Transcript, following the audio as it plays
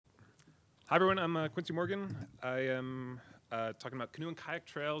Hi everyone, I'm Quincy Morgan. I am talking about canoe and kayak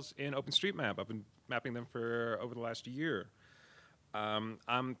trails in OpenStreetMap. I've been mapping them for over the last year.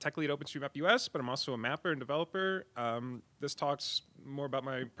 I'm tech lead at OpenStreetMap US, but I'm also a mapper and developer. This talks more about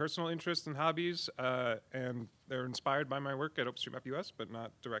my personal interests and hobbies, and they're inspired by my work at OpenStreetMap US, but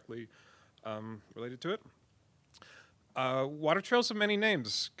not directly related to it. Water trails have many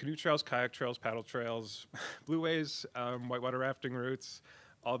names: canoe trails, kayak trails, paddle trails, blueways, whitewater rafting routes.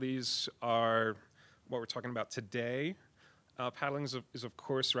 All these are what we're talking about today. Paddling is of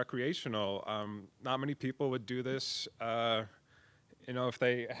course recreational. Not many people would do this, if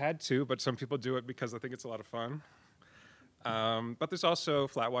they had to, but some people do it because they think it's a lot of fun. But there's also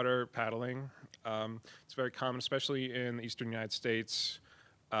flatwater paddling. It's very common, especially in the eastern United States,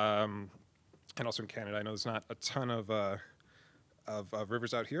 and also in Canada. I know there's not a ton of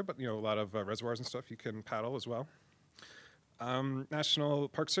rivers out here, but a lot of reservoirs and stuff you can paddle as well. National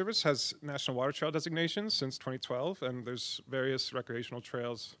Park Service has National Water Trail designations since 2012, and there's various recreational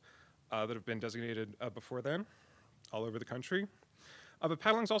trails that have been designated before then all over the country. But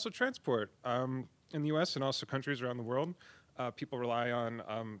paddling is also transport. In the US and also countries around the world, people rely on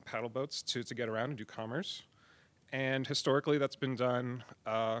paddle boats to get around and do commerce. And historically, that's been done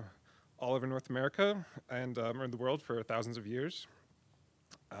all over North America and around the world for thousands of years.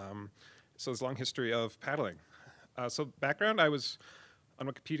 So there's a long history of paddling. So background, I was on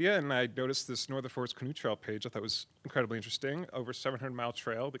Wikipedia and I noticed this Northern Forest Canoe Trail page I thought was incredibly interesting. Over 700-mile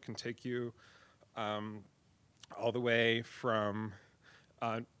trail that can take you all the way from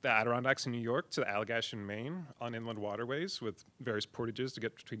the Adirondacks in New York to the Allagash in Maine on inland waterways with various portages to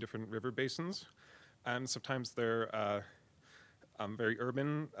get between different river basins. And sometimes they're very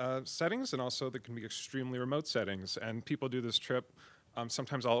urban settings, and also there can be extremely remote settings. And people do this trip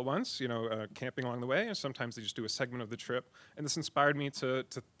sometimes all at once, camping along the way, and sometimes they just do a segment of the trip. And this inspired me to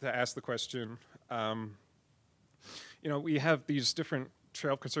ask the question, we have these different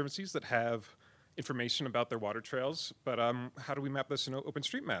trail conservancies that have information about their water trails, but how do we map this in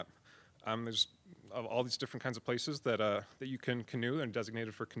OpenStreetMap? There's all these different kinds of places that you can canoe and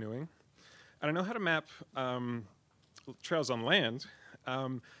designated for canoeing. And I know how to map trails on land.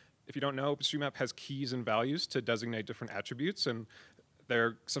 If you don't know, OpenStreetMap has keys and values to designate different attributes, and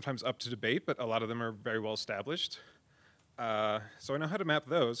they're sometimes up to debate, but a lot of them are very well established. So I know how to map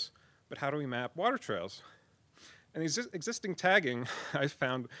those, but how do we map water trails? And the existing tagging I've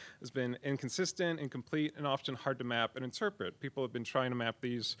found has been inconsistent, incomplete, and often hard to map and interpret. People have been trying to map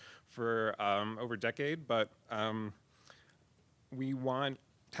these for over a decade, but we want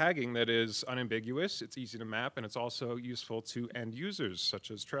tagging that is unambiguous, it's easy to map, and it's also useful to end users,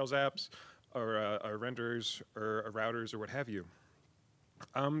 such as Trails apps, or renderers, or routers, or what have you.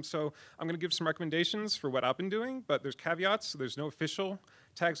 So I'm going to give some recommendations for what I've been doing, but there's caveats. There's no official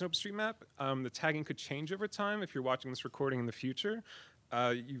tags in OpenStreetMap. The tagging could change over time. If you're watching this recording in the future,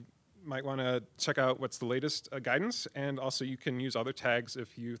 you might want to check out what's the latest guidance, and also you can use other tags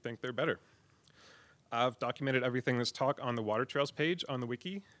if you think they're better. I've documented everything in this talk on the water trails page on the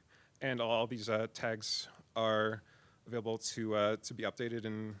wiki, and all these tags are available to be updated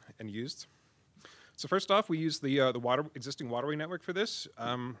and used. So first off, we use the existing waterway network for this.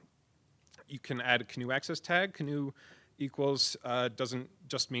 You can add a canoe access tag. Canoe equals doesn't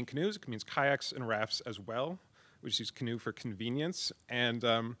just mean canoes, it means kayaks and rafts as well. We just use canoe for convenience. And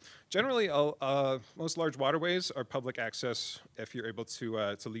generally, most large waterways are public access. If you're able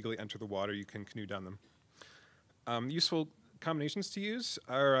to legally enter the water, you can canoe down them. Useful combinations to use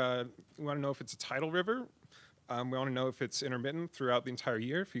are, we want to know if it's a tidal river. We want to know if it's intermittent throughout the entire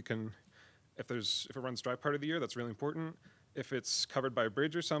year. If it runs dry part of the year, that's really important. If it's covered by a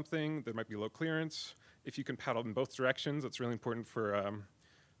bridge or something, there might be low clearance. If you can paddle in both directions, that's really important for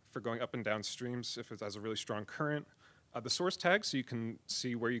going up and down streams if it has a really strong current. The source tag, so you can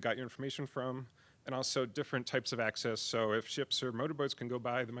see where you got your information from, and also different types of access. So if ships or motorboats can go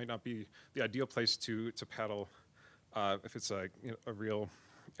by, that might not be the ideal place to paddle if it's a real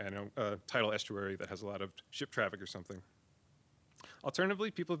tidal estuary that has a lot of ship traffic or something.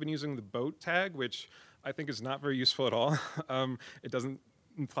 Alternatively, people have been using the boat tag, which I think is not very useful at all. It doesn't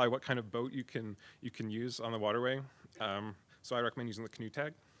imply what kind of boat you can use on the waterway. So I recommend using the canoe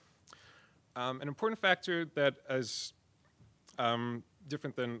tag. An important factor that is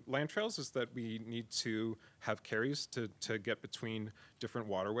different than land trails is that we need to have carries to get between different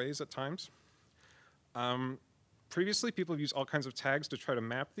waterways at times. Previously, people have used all kinds of tags to try to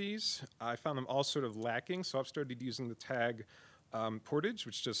map these. I found them all sort of lacking, so I've started using the tag portage,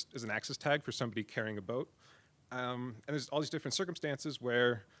 which just is an access tag for somebody carrying a boat. And there's all these different circumstances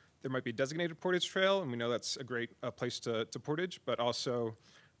where there might be a designated portage trail, and we know that's a great place to portage, but also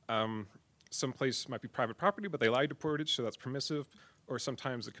some place might be private property, but they allow you to portage, so that's permissive, or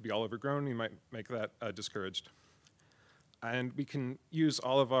sometimes it could be all overgrown, you might make that discouraged. And we can use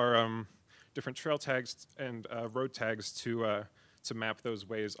all of our different trail tags and road tags to map those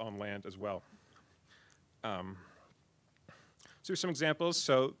ways on land as well. So here's some examples.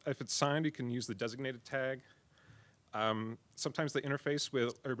 So if it's signed, you can use the designated tag. Sometimes they interface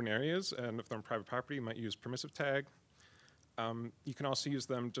with urban areas, and if they're on private property, you might use permissive tag. You can also use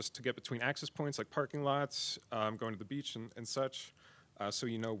them just to get between access points like parking lots, going to the beach and such, so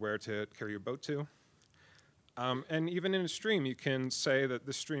you know where to carry your boat to. And even in a stream, you can say that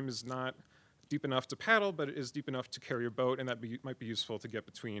this stream is not deep enough to paddle, but it is deep enough to carry your boat, and that might be useful to get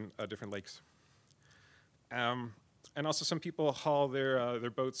between different lakes. And also some people haul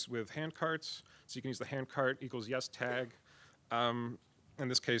their boats with hand carts, so you can use the hand cart equals yes tag. In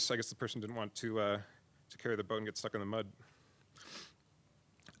this case, I guess the person didn't want to carry the boat and get stuck in the mud.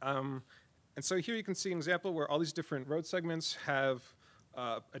 And so here you can see an example where all these different road segments have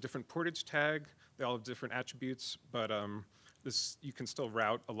a different portage tag. They all have different attributes, but you can still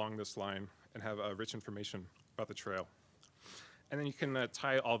route along this line and have rich information about the trail. And then you can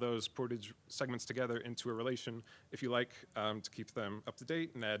tie all those portage segments together into a relation if you like, to keep them up to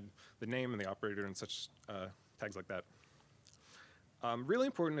date, and add the name and the operator and such tags like that. Really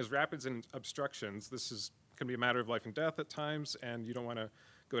important is rapids and obstructions. This can be a matter of life and death at times, and you don't want to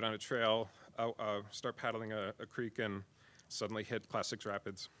go down a trail, start paddling a creek, and suddenly hit Class 6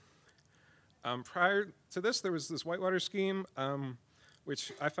 rapids. Prior to this, there was this whitewater scheme,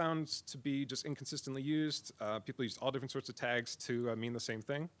 which I found to be just inconsistently used. People used all different sorts of tags to mean the same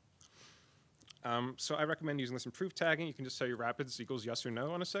thing. So I recommend using this improved tagging. You can just say rapids equals yes or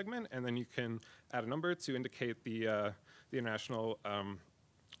no on a segment, and then you can add a number to indicate the international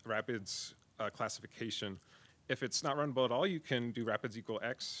rapids classification. If it's not runnable at all, you can do rapids equal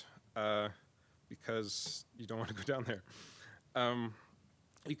X, because you don't want to go down there.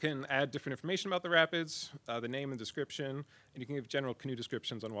 You can add different information about the rapids, the name and description, and you can give general canoe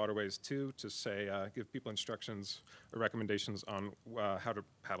descriptions on waterways too, to say, give people instructions or recommendations on how to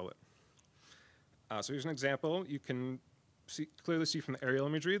paddle it. So here's an example. You can clearly see from the aerial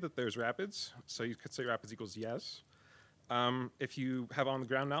imagery that there's rapids, so you could say rapids equals yes. If you have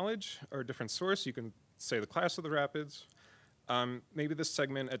on-the-ground knowledge or a different source, you can say the class of the rapids. Maybe this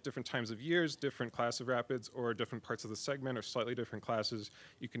segment at different times of years, different class of rapids, or different parts of the segment or slightly different classes.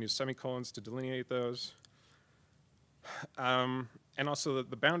 You can use semicolons to delineate those. And also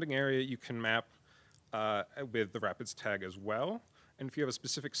the bounding area you can map with the rapids tag as well. And if you have a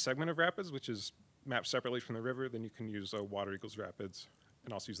specific segment of rapids, which is mapped separately from the river, then you can use water equals rapids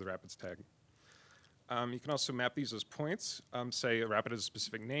and also use the rapids tag. You can also map these as points. Say a rapid has a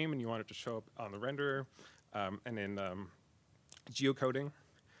specific name and you want it to show up on the renderer, and in geocoding,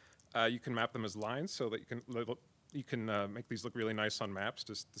 you can map them as lines so that you can make these look really nice on maps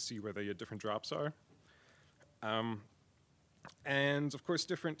just to see where the different drops are. And of course,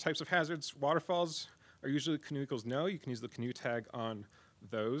 different types of hazards. Waterfalls are usually canoe equals no. You can use the canoe tag on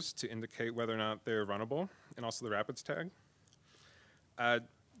those to indicate whether or not they're runnable, and also the rapids tag.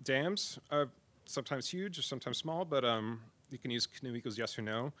 Dams are sometimes huge or sometimes small, but you can use canoe equals yes or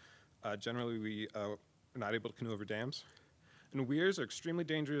no. Generally, we are not able to canoe over dams. And weirs are extremely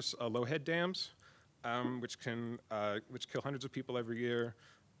dangerous low-head dams, which kill hundreds of people every year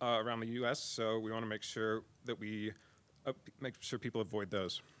around the U.S. So we want to make sure that we make sure people avoid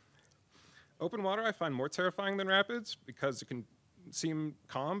those. Open water I find more terrifying than rapids because it can seem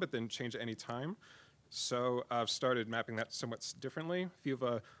calm but then change at any time. So I've started mapping that somewhat differently. If you have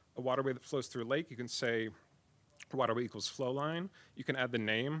a waterway that flows through a lake, you can say waterway equals flow line. You can add the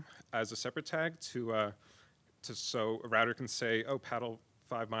name as a separate tag so a router can say, oh, paddle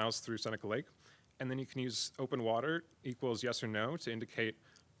 5 miles through Seneca Lake. And then you can use open water equals yes or no to indicate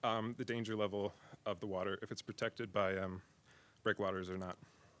the danger level of the water, if it's protected by breakwaters or not.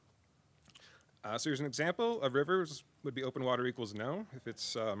 So here's an example. A river would be open water equals no if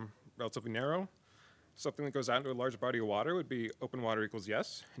it's relatively narrow. Something that goes out into a large body of water would be open water equals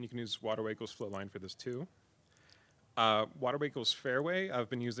yes, and you can use waterway equals flow line for this too. Waterway equals fairway I've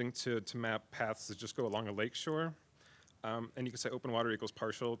been using to map paths that just go along a lake shore. And you can say open water equals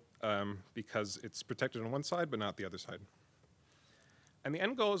partial because it's protected on one side but not the other side. And the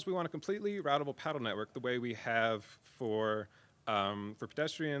end goal is we want a completely routable paddle network the way we have for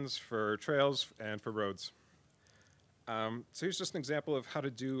pedestrians, for trails, and for roads. So here's just an example of how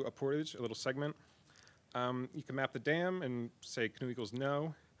to do a portage, a little segment. You can map the dam and say canoe equals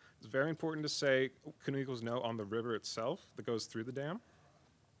no. It's very important to say canoe equals no on the river itself that goes through the dam.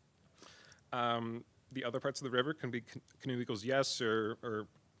 The other parts of the river can be canoe equals yes or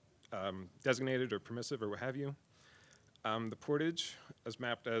designated or permissive or what have you. The portage is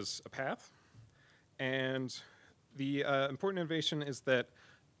mapped as a path. And the important innovation is that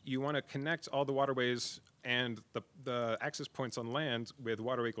you want to connect all the waterways and the access points on land with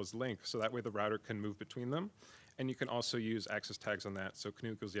water equals link, so that way the router can move between them. And you can also use access tags on that, so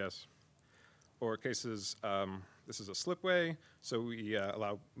canoe equals yes. Or cases, this is a slipway, so we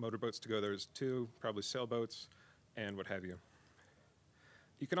allow motorboats to go there too, probably sailboats, and what have you.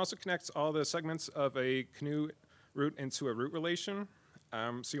 You can also connect all the segments of a canoe route into a route relation.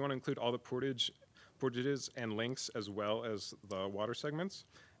 So you want to include all the portages and links as well as the water segments.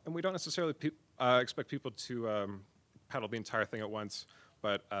 And we don't necessarily expect people to paddle the entire thing at once,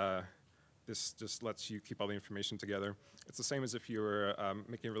 but this just lets you keep all the information together. It's the same as if you were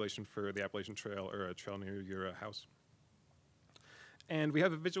making a relation for the Appalachian Trail or a trail near your house. And we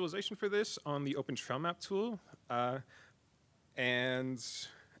have a visualization for this on the OpenStreetMap tool. And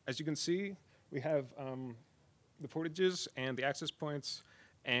as you can see, we have the portages and the access points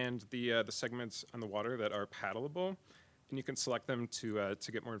and the segments on the water that are paddleable. And you can select them to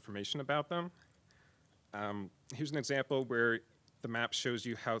get more information about them. Here's an example where the map shows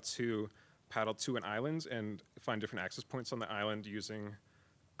you how to paddle to an island and find different access points on the island using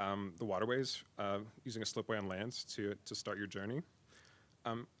the waterways, using a slipway on land to start your journey.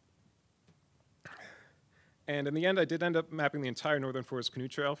 And in the end, I did end up mapping the entire Northern Forest Canoe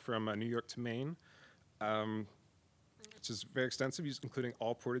Trail from New York to Maine, which is very extensive, including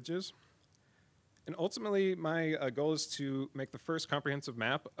all portages. And ultimately, my goal is to make the first comprehensive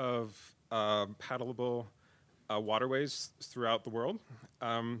map of paddleable waterways throughout the world.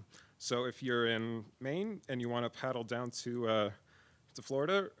 So if you're in Maine and you want to paddle down to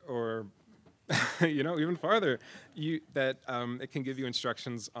Florida, or even farther, it can give you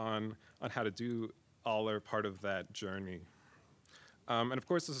instructions on how to do all or part of that journey. And of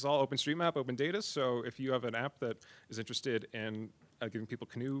course, this is all OpenStreetMap, open data. So if you have an app that is interested in giving people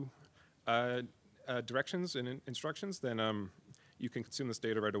canoe directions and instructions, then you can consume this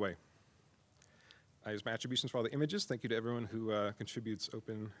data right away. I use my attributions for all the images. Thank you to everyone who contributes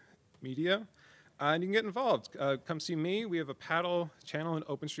open media. And you can get involved. Come see me. We have a paddle channel in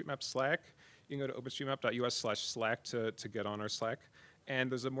OpenStreetMap Slack. You can go to openstreetmap.us/Slack to get on our Slack.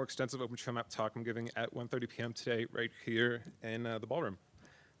 And there's a more extensive OpenStreetMap talk I'm giving at 1:30 p.m. today right here in the ballroom.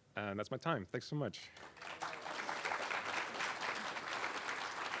 And that's my time. Thanks so much.